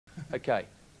Okay.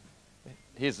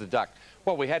 Here's the duck.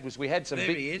 What we had was some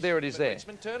big... There it is there.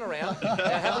 Turn around. Now,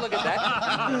 have a look at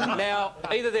that. Now,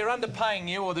 either they're underpaying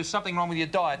you or there's something wrong with your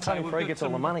diet. Tony Free gets all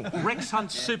the money. Rex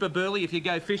Hunt's super burly if you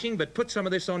go fishing, but put some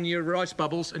of this on your rice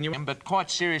bubbles and you... But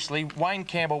quite seriously, Wayne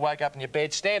Campbell woke up in your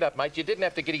bed. Stand up, mate. You didn't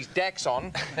have to get his dax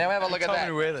on. Now, have a look at that. Tell me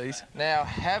to wear these. Now,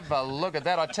 have a look at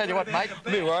that. I tell you what, mate. I'm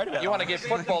a bit worried about You want to get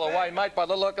football away, mate, by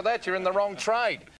the look of that, you're in the wrong trade.